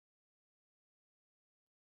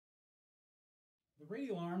The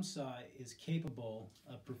radial arm saw is capable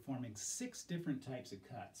of performing 6 different types of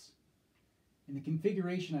cuts. In the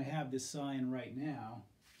configuration I have this saw in right now,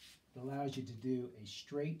 it allows you to do a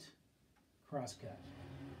straight cross cut.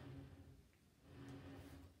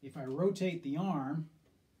 If I rotate the arm,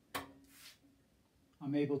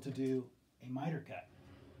 I'm able to do a miter cut.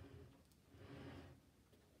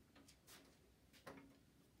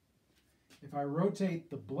 If I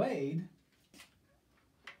rotate the blade,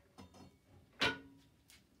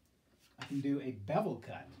 I can do a bevel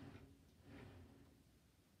cut.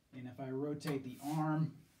 And if I rotate the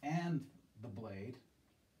arm and the blade,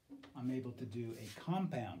 I'm able to do a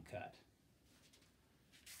compound cut.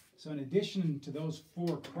 So in addition to those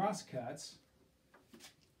 4 cross cuts,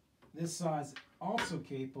 this saw is also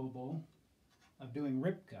capable of doing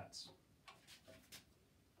rip cuts.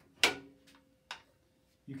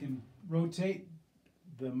 You can rotate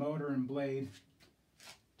the motor and blade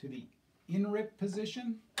to the in-rip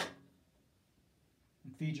position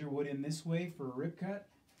and feed your wood in this way for a rip cut,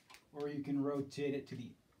 or you can rotate it to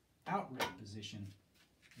the out-rip position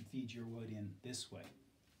and feed your wood in this way.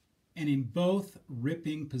 And in both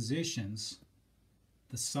ripping positions,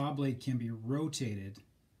 the saw blade can be rotated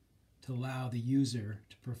to allow the user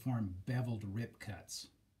to perform beveled rip cuts.